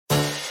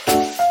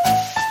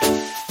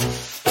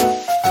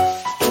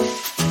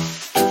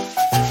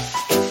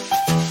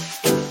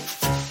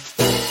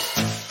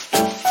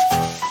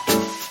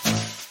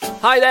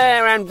Hi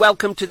there and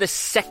welcome to the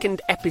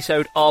second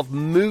episode of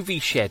Movie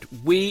Shed.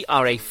 We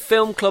are a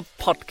film club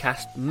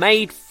podcast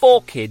made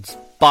for kids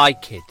by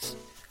kids.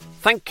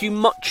 Thank you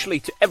muchly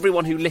to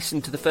everyone who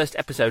listened to the first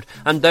episode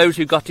and those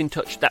who got in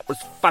touch. That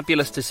was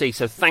fabulous to see,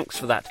 so thanks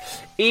for that.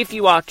 If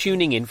you are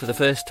tuning in for the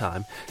first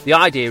time, the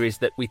idea is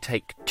that we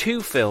take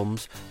two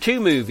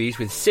movies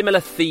with similar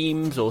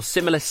themes or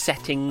similar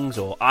settings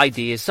or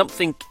ideas,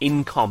 something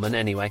in common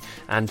anyway,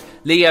 and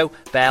Leo,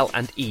 Belle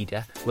and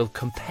Ida will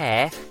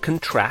compare,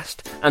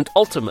 contrast and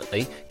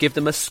ultimately give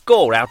them a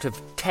score out of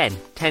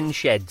 10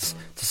 sheds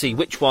to see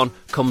which one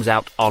comes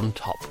out on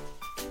top.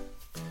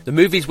 The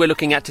movies we're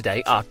looking at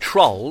today are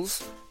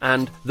Trolls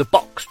and The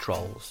Box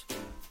Trolls.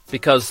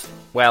 Because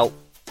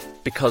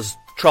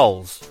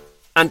trolls.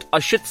 And I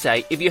should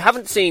say, if you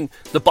haven't seen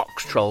The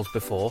Box Trolls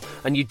before,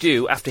 and you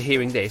do after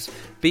hearing this,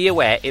 be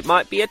aware it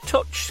might be a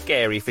touch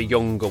scary for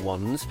younger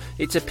ones.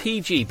 It's a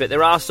PG, but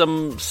there are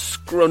some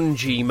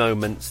scrungy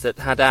moments that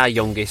had our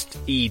youngest,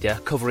 Ida,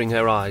 covering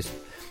her eyes.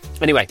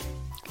 Anyway,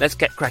 let's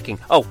get cracking.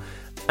 Oh,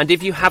 and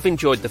if you have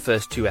enjoyed the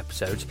first two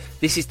episodes,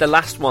 this is the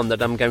last one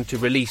that I'm going to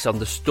release on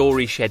the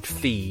Story Shed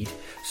feed.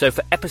 So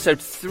for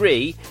episode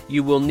 3,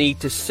 you will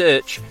need to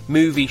search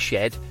Movie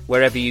Shed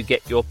wherever you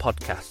get your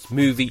podcasts.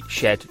 Movie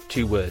Shed,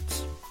 2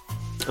 words.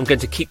 I'm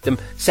going to keep them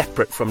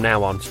separate from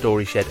now on,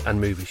 Story Shed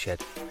and Movie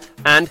Shed.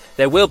 And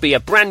there will be a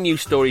brand new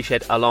Story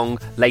Shed along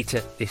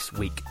later this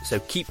week. So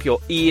keep your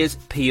ears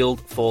peeled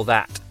for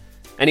that.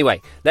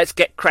 Anyway, let's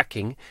get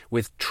cracking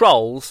with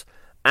Trolls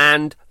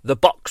and The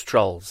Box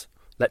Trolls.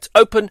 Let's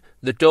open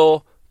the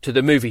door to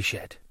the Movie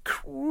Shed.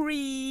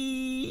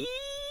 Creep.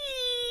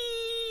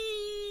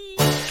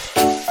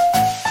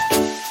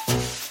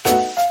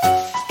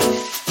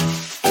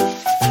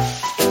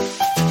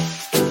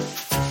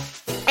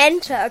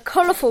 Enter a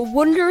colourful,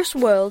 wondrous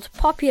world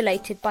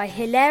populated by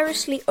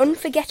hilariously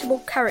unforgettable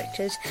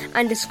characters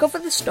and discover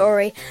the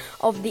story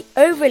of the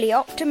overly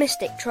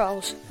optimistic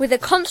trolls with a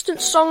constant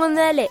song on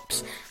their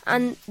lips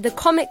and the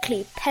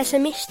comically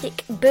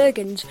pessimistic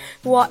Bergens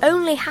who are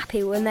only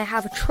happy when they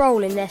have a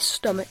troll in their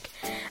stomach.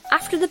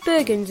 After the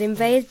Bergens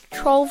invade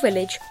Troll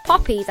Village,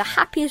 Poppy, the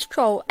happiest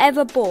troll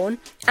ever born,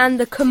 and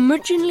the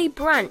curmudgeonly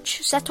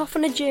Branch set off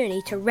on a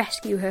journey to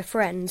rescue her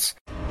friends.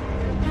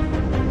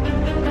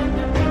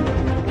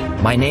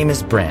 My name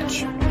is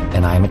Branch,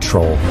 and I am a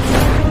troll.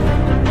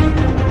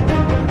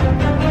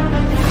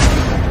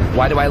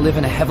 Why do I live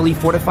in a heavily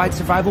fortified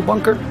survival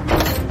bunker?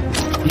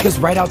 Because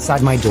right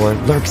outside my door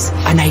lurks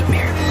a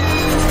nightmare.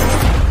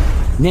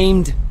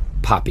 Named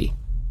Poppy.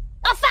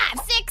 A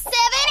 5, 6, 7,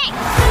 8.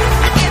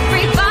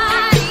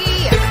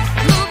 Everybody,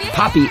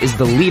 Poppy is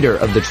the leader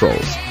of the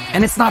trolls,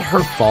 and it's not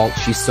her fault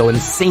she's so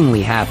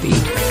insanely happy.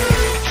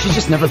 She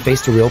just never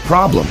faced a real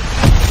problem.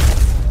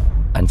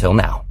 Until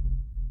now.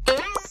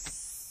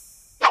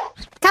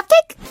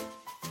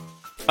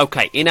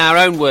 Okay, in our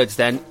own words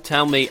then,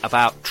 tell me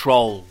about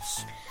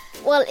Trolls.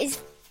 Well, it's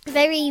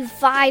very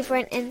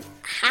vibrant and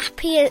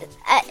happy.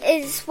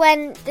 It's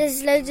when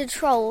there's loads of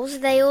trolls,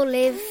 they all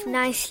live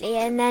nicely,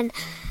 and then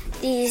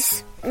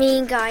these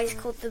mean guys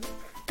called the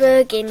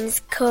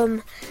Bergens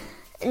come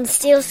and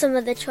steal some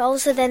of the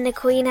trolls, so then the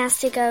Queen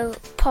has to go,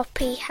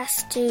 Poppy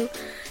has to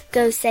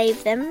go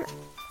save them.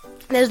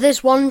 There's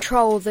this one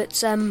troll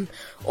that's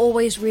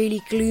always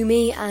really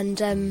gloomy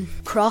and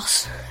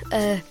cross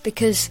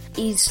because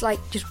he's like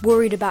just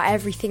worried about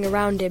everything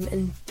around him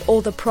and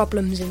all the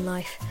problems in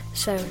life,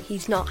 so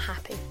he's not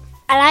happy.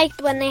 I like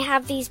when they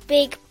have these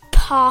big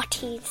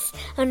parties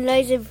and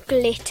loads of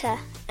glitter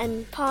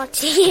and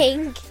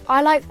partying.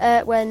 I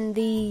like when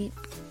the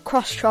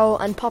cross troll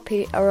and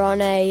Poppy are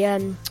on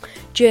a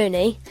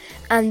journey,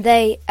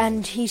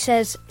 and he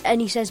says,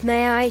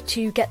 "May I?"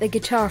 to get the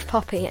guitar of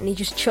Poppy, and he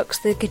just chucks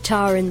the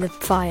guitar in the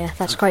fire.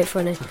 That's quite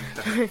funny.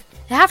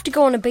 They have to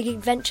go on a big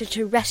adventure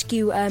to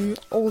rescue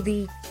all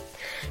the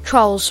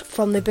trolls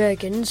from the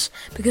Bergens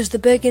because the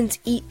Bergens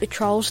eat the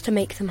trolls to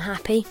make them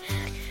happy.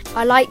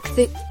 I like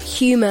the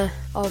humour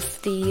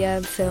of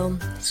the film.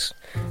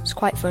 It's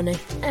quite funny.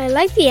 I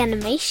like the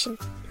animation.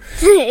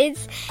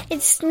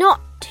 It's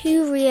not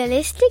too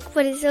realistic,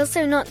 but it's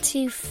also not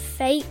too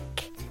fake.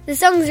 The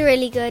songs are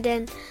really good,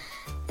 and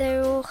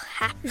they're all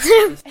happy.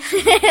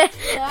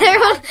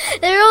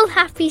 they're all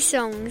happy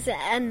songs,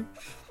 and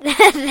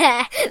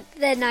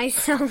they're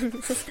nice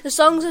songs. The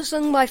songs are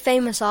sung by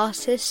famous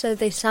artists, so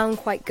they sound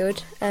quite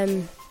good.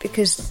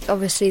 Because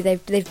obviously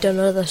they've done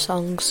other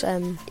songs.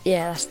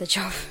 Yeah, that's the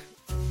job.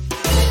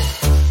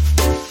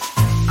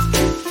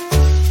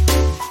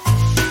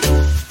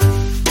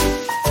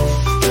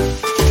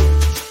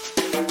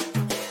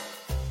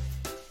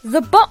 The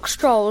Box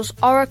Trolls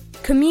are a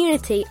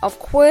community of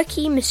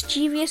quirky,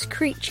 mischievous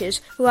creatures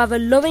who have a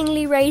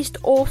lovingly raised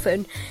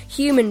orphan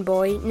human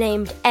boy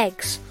named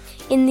Eggs.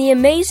 In the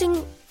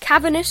amazing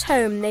cavernous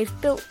home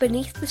they've built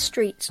beneath the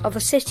streets of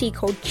a city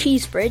called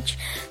Cheesebridge,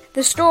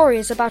 the story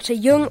is about a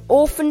young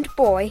orphaned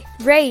boy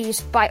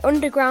raised by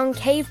underground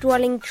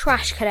cave-dwelling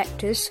trash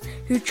collectors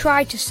who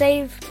tried to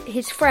save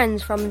his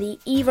friends from the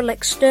evil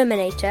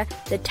exterminator,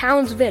 the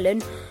town's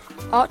villain,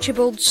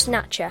 Archibald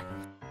Snatcher.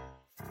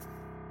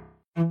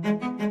 In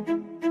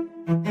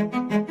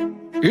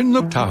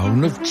the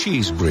town of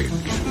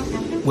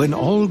Cheesebridge, when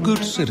all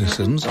good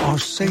citizens are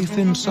safe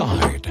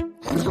inside,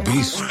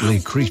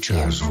 beastly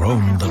creatures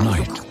roam the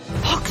night.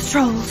 Box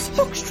trolls!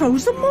 Box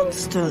trolls are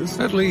monsters!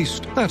 At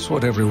least, that's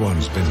what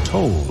everyone's been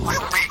told.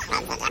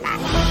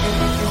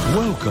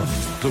 Welcome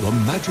to the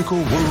magical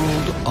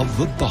world of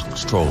the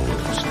Box Trolls,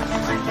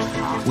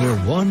 where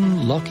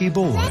one lucky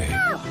boy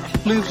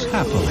lives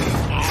happily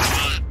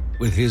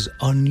with his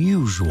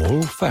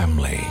unusual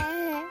family.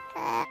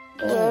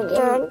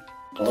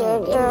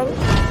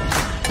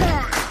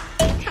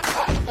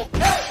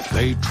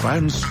 They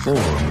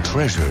transform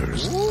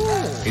treasures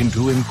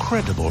into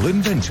incredible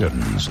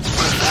inventions.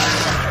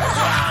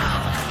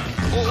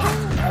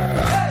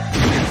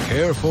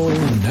 Careful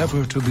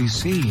never to be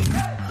seen.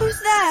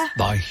 Who's there?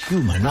 By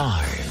human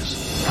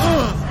eyes.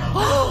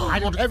 I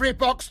want every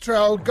box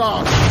troll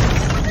gone.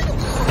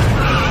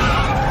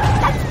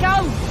 Let's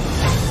go!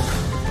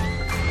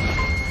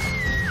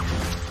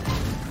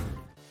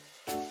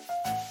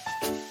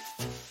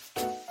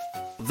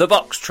 The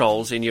Box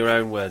Trolls, in your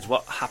own words.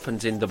 What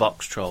happens in the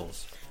Box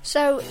Trolls?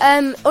 So,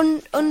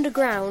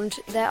 underground,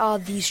 there are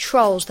these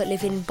trolls that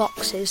live in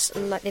boxes,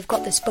 and like they've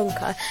got this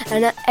bunker.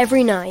 And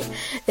every night,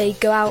 they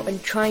go out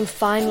and try and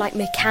find like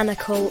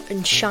mechanical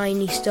and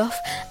shiny stuff.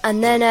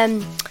 And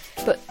then,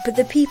 but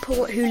the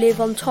people who live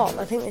on top,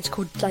 I think it's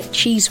called like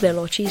Cheeseville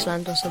or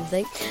Cheeseland or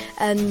something.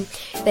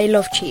 They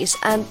love cheese.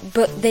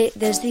 But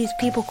there's these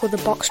people called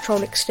the Box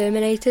Troll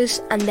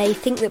Exterminators, and they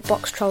think that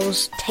box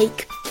trolls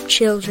take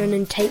children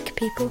and take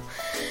people.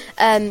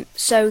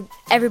 So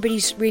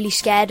everybody's really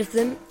scared of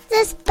them.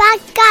 There's bad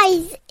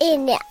guys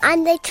in it,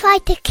 and they try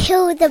to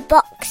kill the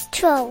box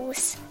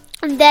trolls.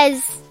 And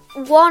there's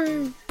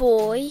one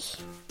boy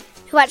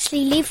who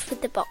actually lived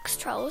with the box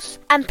trolls,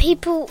 and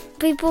people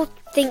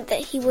think that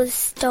he was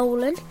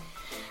stolen,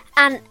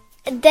 and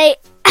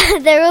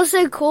they're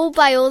also called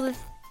by all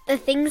the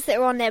things that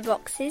are on their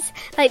boxes.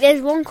 Like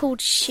there's one called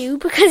Shoe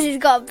because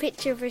it's got a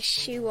picture of a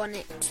shoe on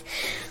it,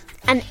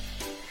 and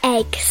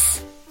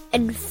eggs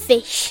and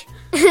fish.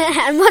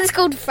 And one's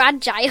called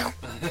Fragile.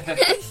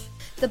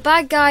 The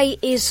bad guy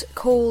is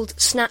called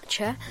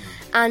Snatcher,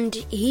 and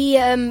he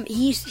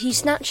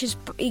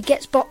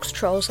gets box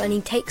trolls and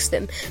he takes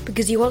them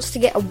because he wants to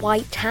get a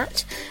white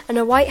hat. And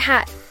a white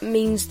hat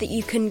means that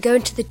you can go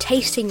into the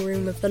tasting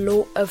room of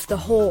the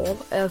hall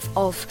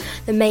of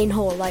the main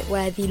hall, like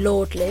where the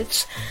Lord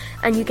lives,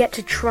 and you get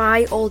to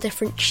try all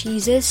different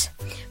cheeses.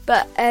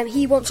 But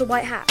he wants a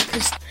white hat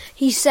because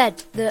he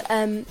said that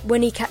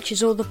when he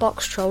catches all the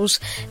box trolls,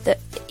 that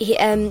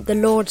the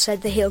Lord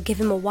said that he'll give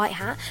him a white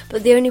hat.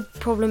 But the only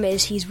problem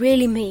is he's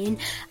really mean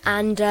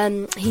and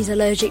he's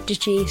allergic to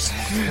cheese.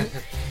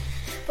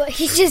 But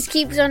he just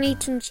keeps on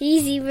eating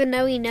cheese even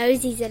though he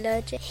knows he's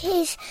allergic.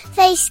 His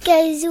face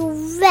goes all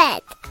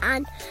red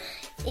and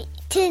it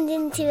turns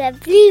into a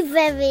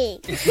blueberry.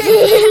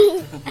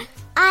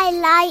 I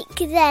like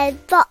the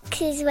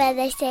boxes where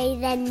they say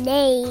their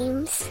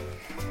names.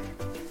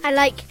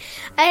 I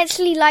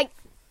actually like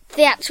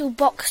the actual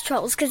box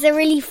trolls because they're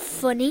really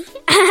funny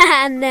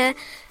and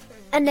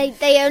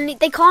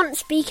they can't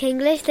speak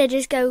English. They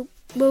just go.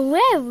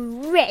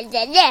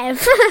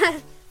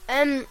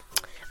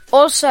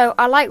 Also,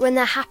 I like when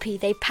they're happy.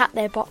 They pat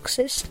their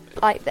boxes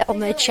like on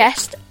their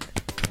chest,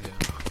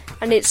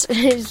 and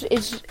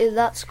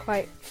that's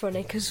quite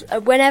funny because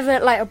whenever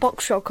like a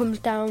box troll comes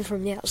down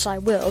from the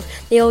outside world,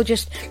 they all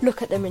just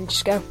look at them and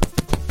just go.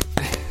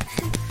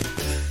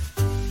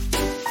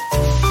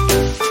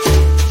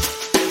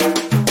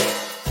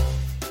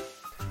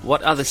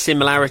 What are the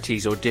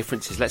similarities or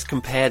differences? Let's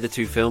compare the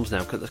two films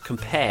now. Let's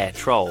compare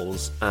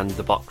Trolls and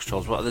the Box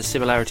Trolls. What are the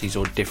similarities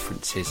or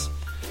differences?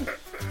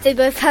 They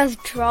both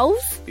have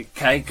trolls.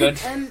 Okay, good.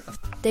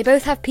 They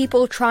both have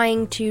people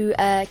trying to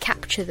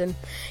capture them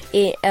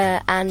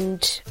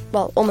and,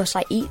 well, almost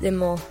like eat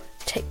them or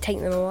take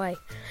them away.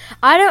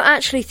 I don't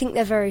actually think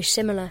they're very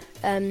similar.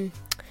 The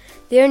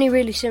only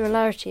really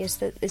similarity is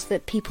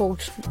that people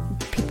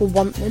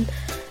want them.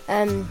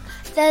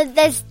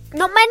 There's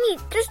not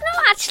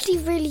actually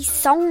really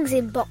songs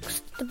in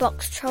the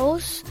Box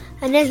Trolls,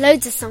 and there's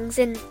loads of songs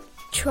in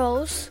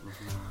Trolls.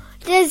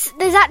 There's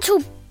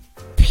actual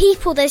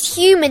people, there's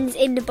humans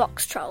in the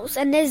Box Trolls,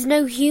 and there's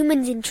no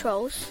humans in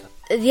Trolls.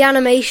 The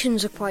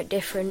animations are quite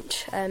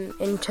different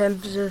in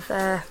terms of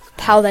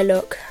how they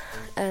look.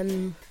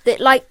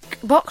 Like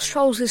Box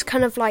Trolls is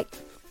kind of like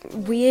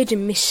weird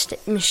and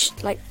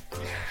like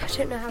I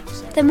don't know how to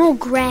say. They're more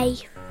grey.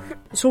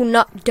 It's all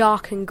not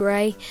dark and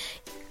grey,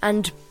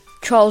 and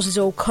Trolls is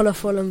all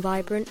colourful and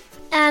vibrant.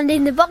 And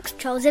in the Box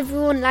Trolls,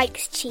 everyone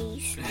likes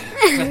cheese.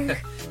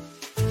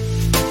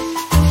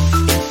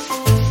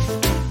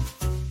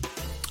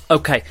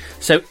 Okay,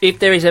 so if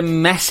there is a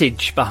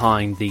message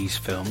behind these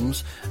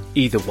films,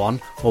 either one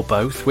or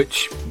both,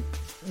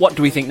 what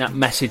do we think that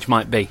message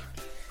might be?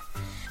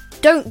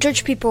 Don't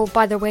judge people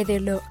by the way they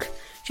look.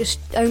 Just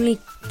only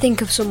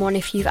think of someone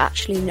if you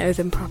actually know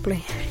them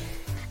properly.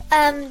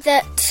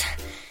 That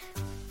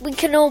we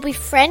can all be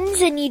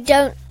friends and you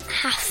don't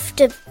have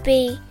to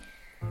be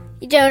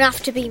You don't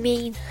have to be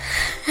mean.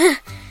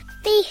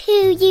 Be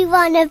who you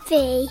want to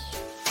be.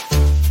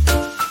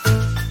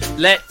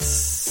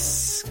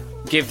 Let's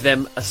give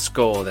them a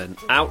score then.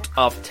 Out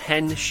of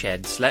 10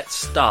 sheds, let's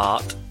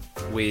start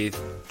with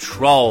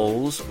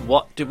Trolls.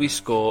 What do we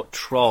score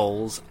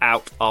Trolls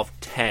out of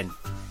 10?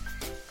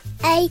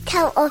 8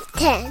 out of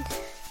 10.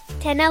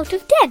 10 out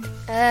of 10.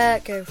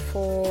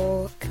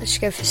 Let's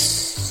go for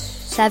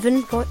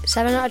 7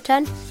 out of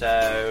 10.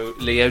 So,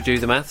 Leo, do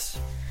the maths.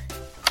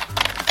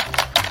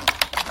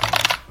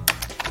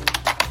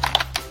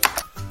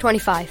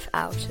 25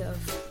 out of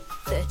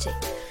 30.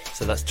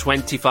 So that's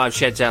 25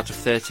 sheds out of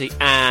 30.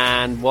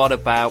 And what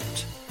about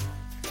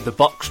the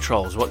Box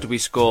Trolls? What do we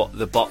score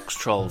the Box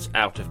Trolls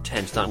out of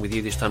 10? Starting with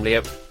you this time,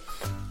 Leo.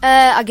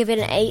 I'll give it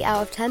an 8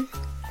 out of 10.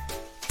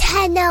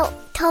 10 out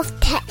of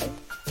 10.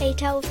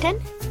 8 out of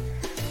 10.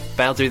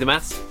 Belle, do the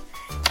maths.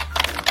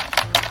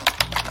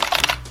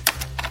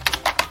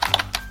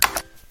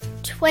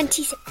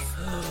 26.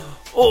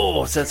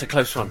 Oh, so that's a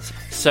close one.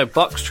 So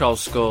Box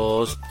Trolls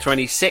scores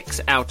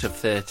 26 out of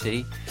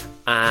 30,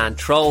 and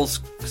Trolls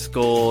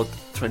scored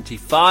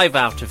 25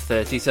 out of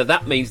 30, so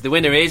that means the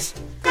winner is...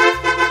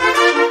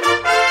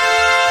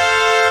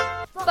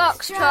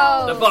 Box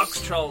Trolls! The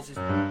Box Trolls.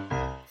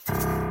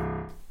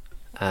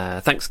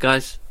 Thanks,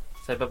 guys.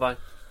 Say bye-bye.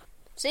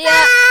 See ya!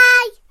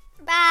 Bye!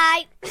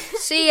 Bye.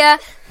 See ya!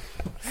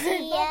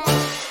 See ya.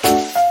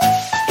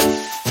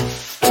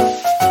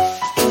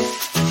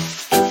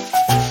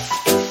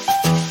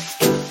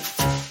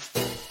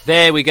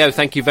 There we go.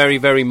 Thank you very,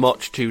 very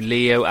much to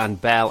Leo and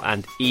Belle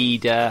and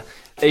Ida.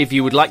 If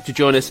you would like to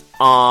join us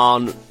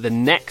on the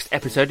next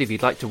episode, if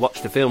you'd like to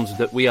watch the films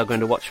that we are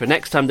going to watch for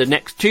next time, the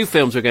next 2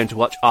 films we're going to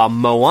watch are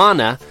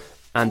Moana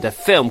and a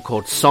film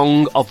called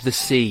Song of the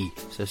Sea.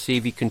 So see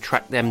if you can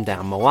track them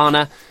down.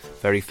 Moana,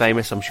 very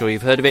famous, I'm sure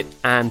you've heard of it,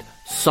 and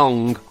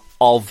Song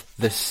of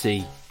the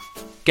Sea.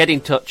 Get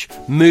in touch,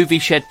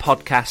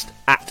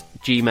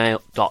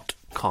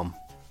 movieshedpodcast@gmail.com.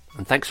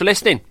 And thanks for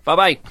listening.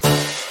 Bye-bye.